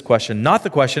wrestling with this question, not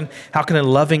the question, how can a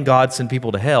loving God send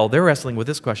people to hell? They're wrestling with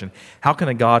this question, how can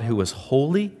a God who is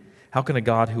holy, how can a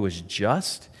God who is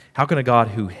just, how can a God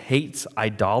who hates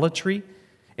idolatry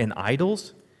and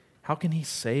idols, how can he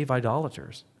save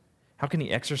idolaters? How can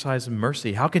he exercise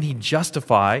mercy? How can he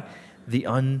justify the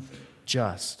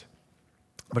unjust?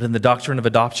 But in the doctrine of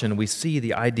adoption, we see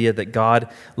the idea that God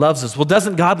loves us. Well,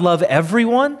 doesn't God love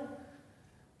everyone?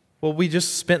 Well, we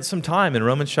just spent some time in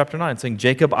Romans chapter 9 saying,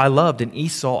 Jacob I loved and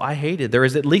Esau I hated. There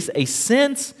is at least a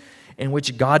sense in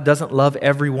which God doesn't love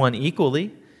everyone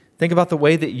equally. Think about the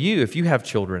way that if you have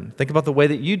children, think about the way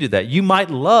that you do that. You might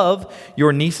love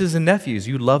your nieces and nephews.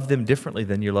 You love them differently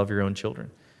than you love your own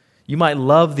children. You might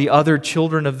love the other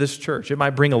children of this church. It might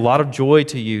bring a lot of joy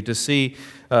to you to see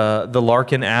the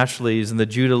Larkin Ashleys and the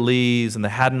Judah Lees and the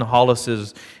Haddon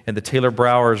Hollises and the Taylor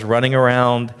Browers running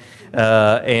around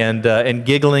and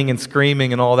giggling and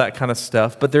screaming and all that kind of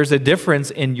stuff. But there's a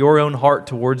difference in your own heart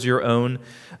towards your own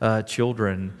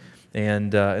children.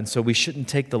 And so we shouldn't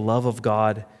take the love of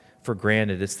God for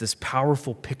granted. It's this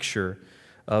powerful picture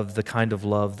of the kind of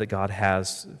love that God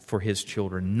has for his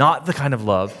children, not the kind of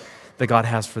love that God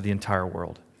has for the entire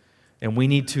world. And we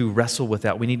need to wrestle with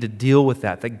that. We need to deal with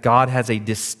that God has a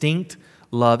distinct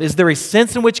love. Is there a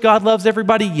sense in which God loves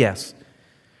everybody? Yes.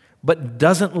 But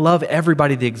doesn't love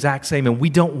everybody the exact same, and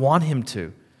we don't want him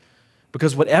to.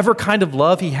 Because whatever kind of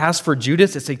love he has for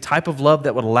Judas, it's a type of love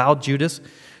that would allow Judas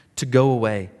to go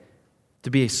away,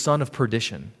 to be a son of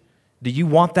perdition. Do you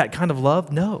want that kind of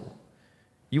love? No.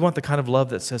 You want the kind of love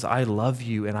that says, I love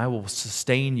you and I will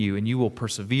sustain you and you will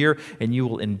persevere and you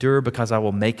will endure because I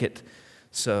will make it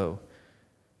so.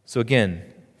 So again,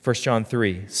 1 John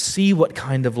 3, see what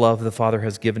kind of love the Father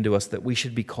has given to us that we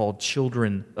should be called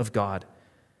children of God.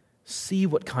 See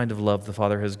what kind of love the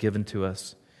Father has given to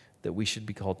us that we should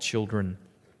be called children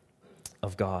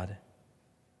of God.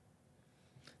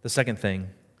 The second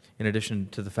thing, in addition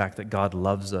to the fact that God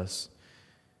loves us,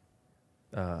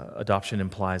 adoption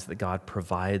implies that God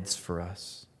provides for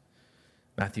us.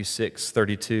 Matthew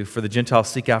 6:32, for the Gentiles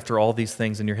seek after all these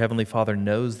things, and your heavenly Father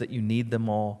knows that you need them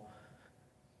all.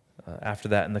 After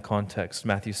that, in the context,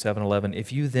 Matthew 7:11,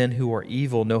 if you then who are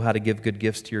evil know how to give good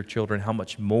gifts to your children, how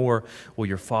much more will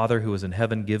your Father who is in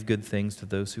heaven give good things to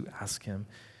those who ask him?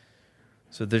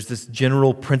 So there's this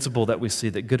general principle that we see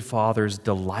that good fathers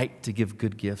delight to give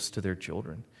good gifts to their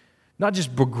children. Not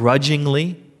just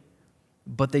begrudgingly,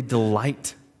 but they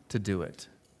delight to do it.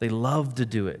 They love to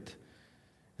do it.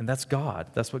 And that's God.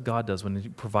 That's what God does when he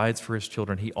provides for his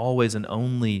children. He always and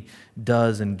only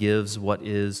does and gives what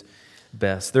is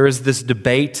best. There is this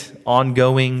debate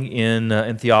ongoing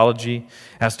in theology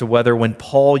as to whether when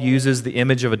Paul uses the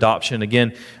image of adoption,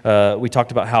 again, we talked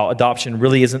about how adoption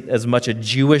really isn't as much a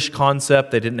Jewish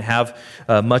concept. They didn't have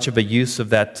much of a use of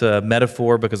that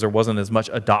metaphor because there wasn't as much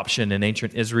adoption in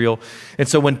ancient Israel. And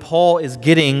so when Paul is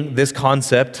getting this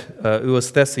concept,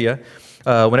 ouesthesia,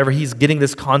 whenever he's getting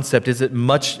this concept, is it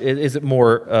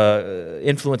more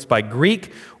influenced by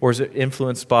Greek or is it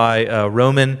influenced by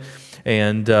Roman?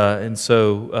 And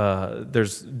so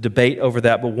there's debate over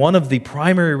that. But one of the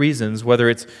primary reasons, whether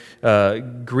it's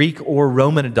Greek or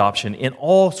Roman adoption, in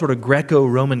all sort of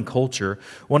Greco-Roman culture,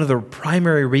 one of the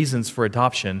primary reasons for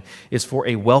adoption is for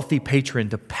a wealthy patron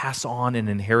to pass on an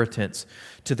inheritance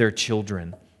to their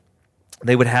children.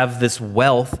 They would have this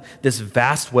wealth, this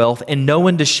vast wealth, and no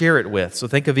one to share it with. So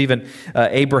think of even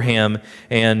Abraham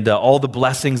and all the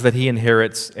blessings that he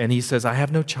inherits, and he says, I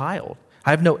have no child. I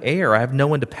have no heir. I have no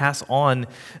one to pass on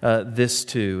this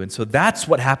to. And so that's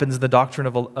what happens in the doctrine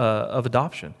of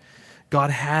adoption.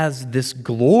 God has this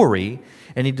glory,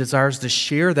 and he desires to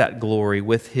share that glory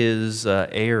with his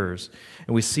heirs.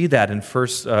 And we see that in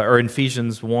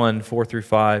Ephesians 1, 4 through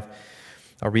 5.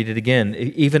 I'll read it again.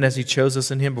 Even as he chose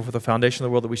us in him before the foundation of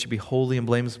the world, that we should be holy and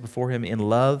blameless before him. In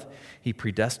love, he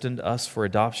predestined us for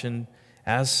adoption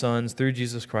as sons through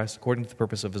Jesus Christ, according to the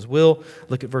purpose of his will.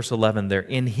 Look at verse 11 there.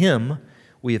 In him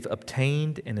we have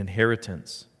obtained an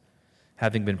inheritance,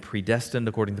 having been predestined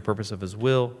according to the purpose of his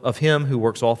will, of him who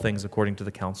works all things according to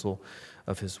the counsel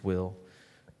of his will.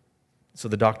 So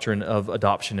the doctrine of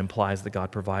adoption implies that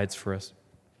God provides for us.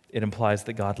 It implies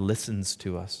that God listens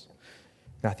to us.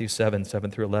 Matthew 7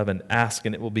 through 11, ask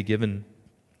and it will be given.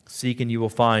 Seek and you will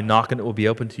find. Knock and it will be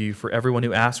opened to you. For everyone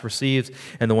who asks receives,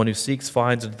 and the one who seeks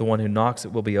finds, and to the one who knocks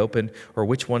it will be opened. Or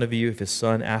which one of you, if his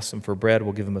son asks him for bread,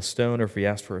 will give him a stone, or if he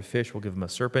asks for a fish, will give him a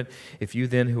serpent? If you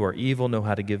then, who are evil, know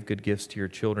how to give good gifts to your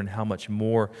children, how much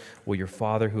more will your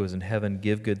Father who is in heaven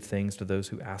give good things to those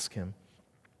who ask him?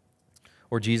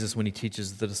 Or Jesus, when he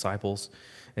teaches the disciples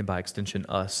and by extension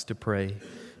us, to pray.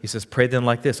 He says, pray then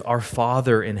like this, Our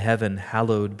Father in heaven,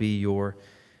 hallowed be your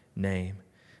name.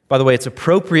 By the way, it's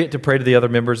appropriate to pray to the other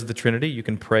members of the Trinity. You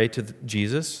can pray to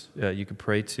Jesus. You can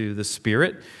pray to the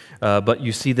Spirit. But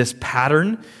you see this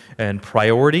pattern and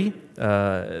priority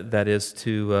that is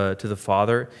to the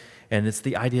Father. And it's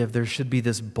the idea of there should be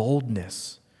this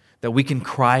boldness that we can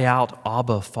cry out,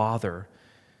 Abba, Father.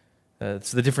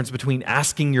 It's the difference between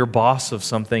asking your boss of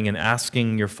something and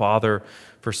asking your father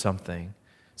for something.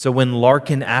 So when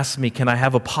Larkin asks me, can I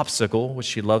have a popsicle, which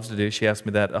she loves to do, she asks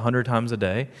me that 100 times a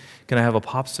day, can I have a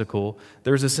popsicle?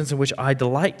 There's a sense in which I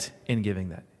delight in giving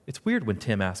that. It's weird when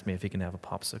Tim asks me if he can have a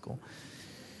popsicle.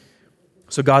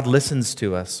 So God listens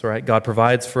to us, right? God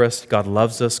provides for us, God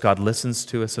loves us, God listens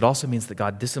to us. It also means that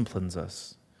God disciplines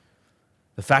us.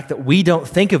 The fact that we don't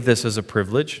think of this as a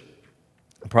privilege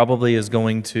probably is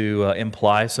going to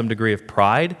imply some degree of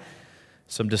pride,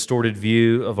 some distorted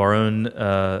view of our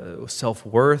own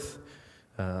self-worth,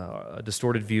 a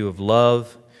distorted view of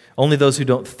love. Only those who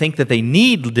don't think that they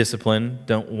need discipline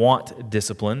don't want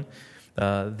discipline.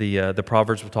 The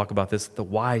Proverbs will talk about this. The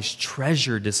wise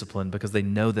treasure discipline because they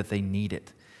know that they need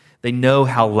it. They know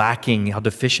how lacking, how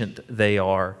deficient they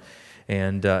are.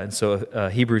 And so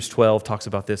Hebrews 12 talks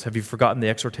about this. Have you forgotten the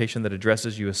exhortation that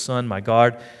addresses you as son? My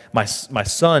God, my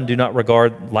son, do not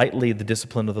regard lightly the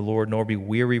discipline of the Lord, nor be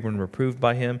weary when reproved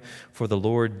by him. For the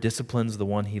Lord disciplines the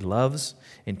one he loves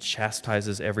and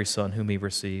chastises every son whom he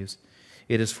receives.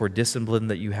 It is for discipline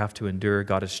that you have to endure.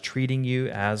 God is treating you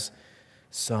as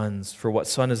sons. For what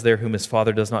son is there whom his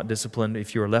father does not discipline?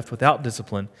 If you are left without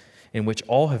discipline, in which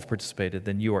all have participated,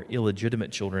 then you are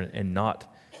illegitimate children and not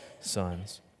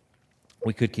sons.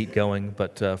 We could keep going,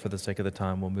 but for the sake of the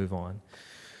time, we'll move on.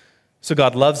 So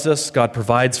God loves us, God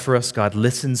provides for us, God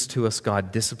listens to us,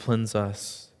 God disciplines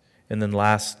us. And then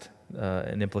last,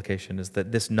 an implication is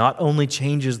that this not only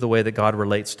changes the way that God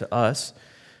relates to us,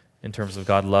 in terms of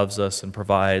God loves us and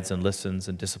provides and listens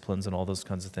and disciplines and all those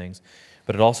kinds of things,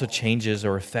 but it also changes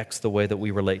or affects the way that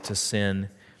we relate to sin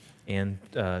and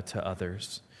to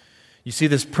others. You see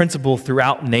this principle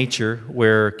throughout nature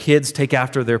where kids take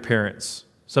after their parents.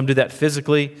 Some do that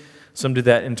physically, some do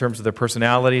that in terms of their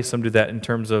personality, some do that in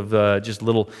terms of just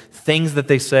little things that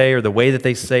they say or the way that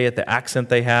they say it, the accent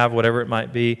they have, whatever it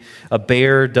might be. A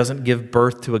bear doesn't give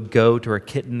birth to a goat or a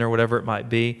kitten or whatever it might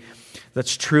be.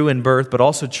 That's true in birth, but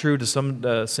also true to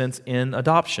some sense in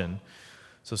adoption.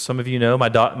 So some of you know my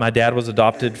dad was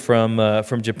adopted from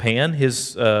Japan.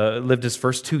 Lived his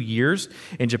first 2 years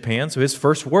in Japan, so his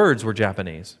first words were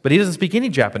Japanese. But he doesn't speak any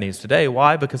Japanese today.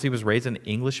 Why? Because he was raised in an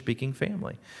English-speaking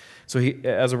family. So he,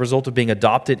 as a result of being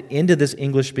adopted into this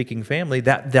English-speaking family,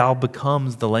 that now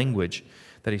becomes the language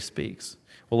that he speaks.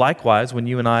 Well, likewise, when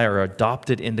you and I are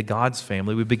adopted into God's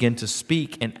family, we begin to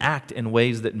speak and act in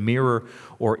ways that mirror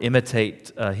or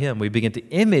imitate him. We begin to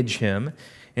image him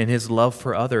in his love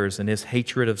for others and his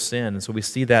hatred of sin. And so we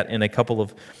see that in a couple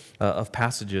of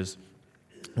passages.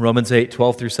 Romans 8,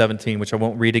 12 through 17, which I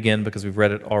won't read again because we've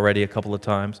read it already a couple of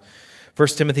times. 1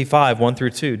 Timothy 5, 1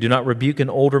 through 2. Do not rebuke an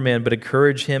older man, but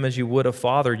encourage him as you would a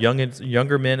father.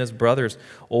 Younger men as brothers,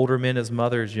 older men as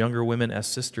mothers, younger women as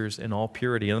sisters in all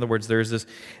purity. In other words, there's this,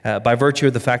 by virtue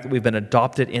of the fact that we've been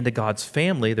adopted into God's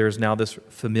family, there's now this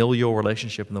familial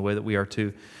relationship in the way that we are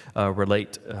to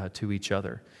relate to each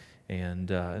other.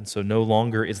 And so no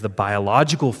longer is the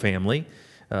biological family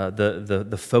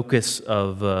the focus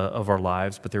of our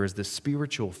lives, but there is this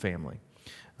spiritual family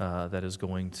that is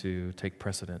going to take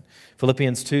precedent.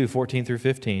 Philippians 2, 14 through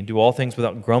 15. Do all things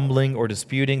without grumbling or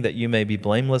disputing, that you may be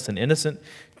blameless and innocent,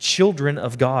 children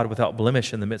of God without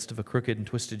blemish in the midst of a crooked and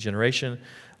twisted generation,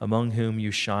 among whom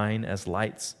you shine as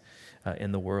lights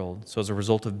in the world. So as a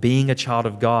result of being a child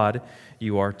of God,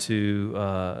 you are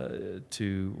to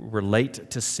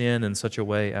relate to sin in such a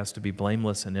way as to be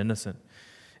blameless and innocent.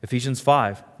 Ephesians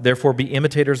 5, therefore be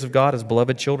imitators of God as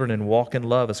beloved children and walk in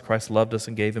love as Christ loved us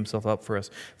and gave himself up for us.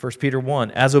 1 Peter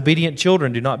 1, as obedient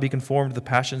children, do not be conformed to the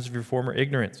passions of your former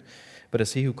ignorance, but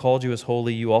as he who called you is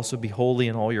holy, you also be holy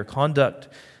in all your conduct,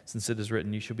 since it is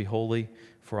written, you shall be holy,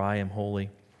 for I am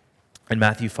holy. In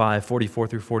Matthew 5, 44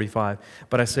 through 45,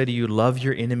 but I say to you, love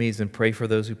your enemies and pray for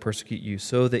those who persecute you,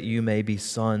 so that you may be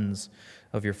sons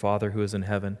of your Father who is in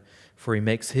heaven. For he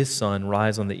makes his sun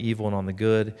rise on the evil and on the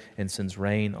good, and sends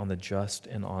rain on the just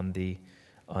and on the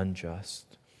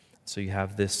unjust. So you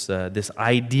have this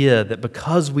idea that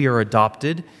because we are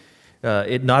adopted,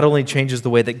 it not only changes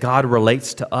the way that God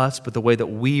relates to us, but the way that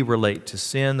we relate to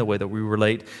sin, the way that we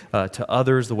relate to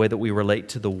others, the way that we relate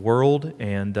to the world.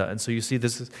 And so you see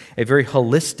this is a very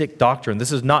holistic doctrine.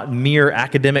 This is not mere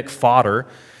academic fodder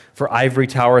for ivory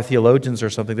tower theologians or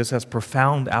something. This has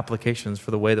profound applications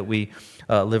for the way that we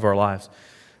live our lives.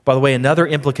 By the way, another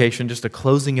implication, just a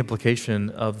closing implication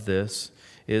of this,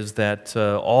 is that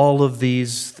all of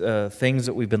these things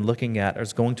that we've been looking at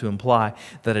is going to imply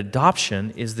that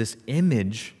adoption is this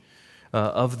image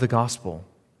of the gospel,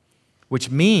 which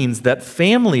means that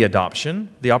family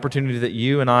adoption, the opportunity that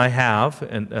you and I have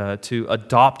to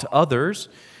adopt others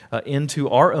into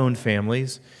our own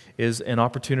families, is an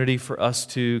opportunity for us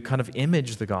to kind of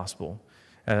image the gospel,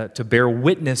 to bear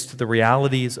witness to the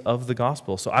realities of the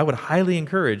gospel. So I would highly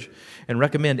encourage and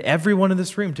recommend everyone in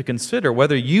this room to consider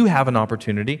whether you have an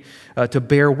opportunity to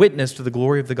bear witness to the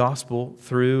glory of the gospel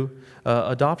through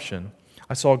adoption.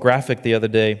 I saw a graphic the other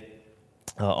day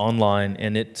online,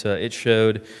 and it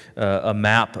showed a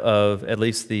map of at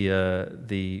least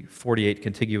the 48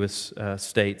 contiguous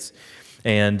states.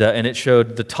 And it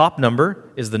showed the top number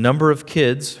is the number of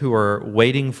kids who are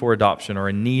waiting for adoption or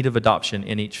in need of adoption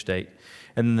in each state.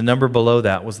 And then the number below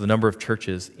that was the number of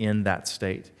churches in that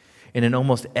state. And in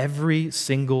almost every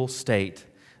single state,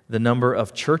 the number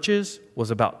of churches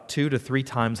was about 2 to 3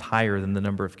 times higher than the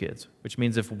number of kids, which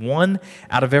means if 1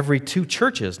 out of every 2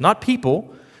 churches, not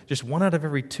people, just 1 out of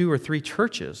every 2 or 3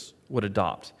 churches would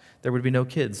adopt, there would be no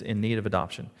kids in need of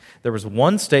adoption. There was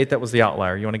one state that was the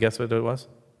outlier. You want to guess what it was?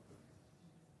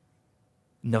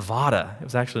 Nevada. It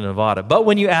was actually Nevada. But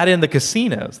when you add in the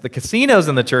casinos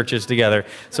and the churches together,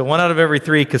 so 1 out of every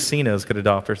 3 casinos could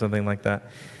adopt or something like that,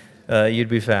 you'd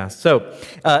be fast. So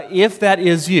if that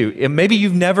is you, and maybe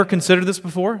you've never considered this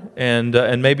before, and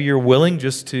maybe you're willing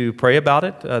just to pray about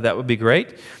it, that would be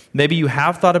great. Maybe you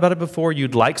have thought about it before,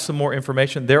 you'd like some more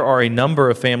information. There are a number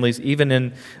of families, even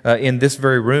in this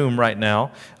very room right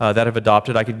now, that have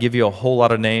adopted. I could give you a whole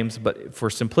lot of names, but for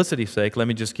simplicity's sake, let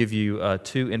me just give you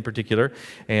 2 in particular.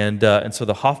 And so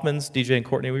the Hoffmans, DJ and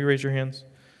Courtney, will you raise your hands?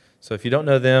 So if you don't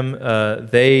know them,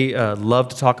 they love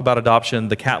to talk about adoption.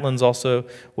 The Catlins also,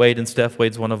 Wade and Steph.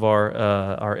 Wade's one of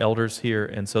our elders here.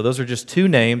 And so those are just 2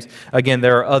 names. Again,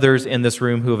 there are others in this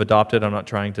room who have adopted. I'm not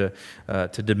trying to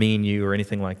demean you or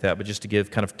anything like that, but just to give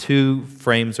kind of 2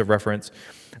 frames of reference,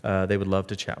 they would love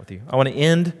to chat with you. I want to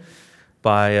end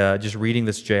by just reading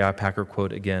this J.I. Packer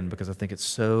quote again, because I think it's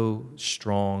so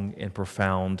strong and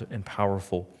profound and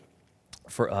powerful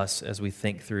for us as we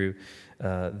think through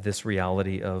this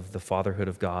reality of the fatherhood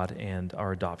of God and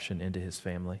our adoption into His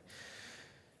family.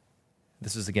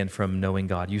 This is again from Knowing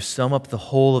God. You sum up the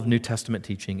whole of New Testament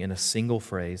teaching in a single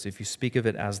phrase if you speak of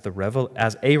it as a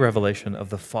revelation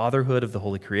of the fatherhood of the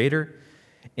Holy Creator.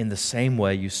 In the same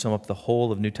way, you sum up the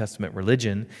whole of New Testament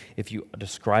religion if you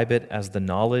describe it as the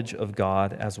knowledge of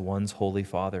God as one's Holy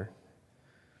Father.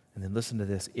 And then listen to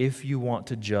this. If you want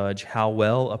to judge how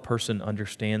well a person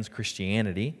understands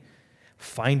Christianity,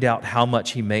 find out how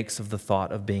much he makes of the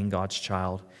thought of being God's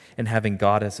child and having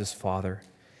God as his Father.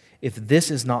 If this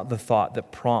is not the thought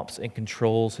that prompts and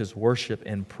controls his worship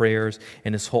and prayers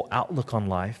and his whole outlook on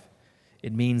life,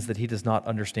 it means that he does not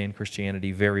understand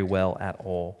Christianity very well at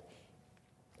all.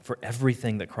 For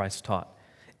everything that Christ taught,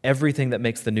 everything that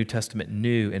makes the New Testament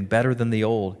new and better than the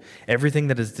Old, everything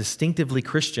that is distinctively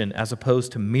Christian as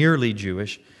opposed to merely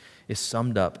Jewish, is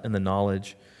summed up in the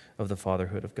knowledge of the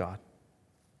fatherhood of God.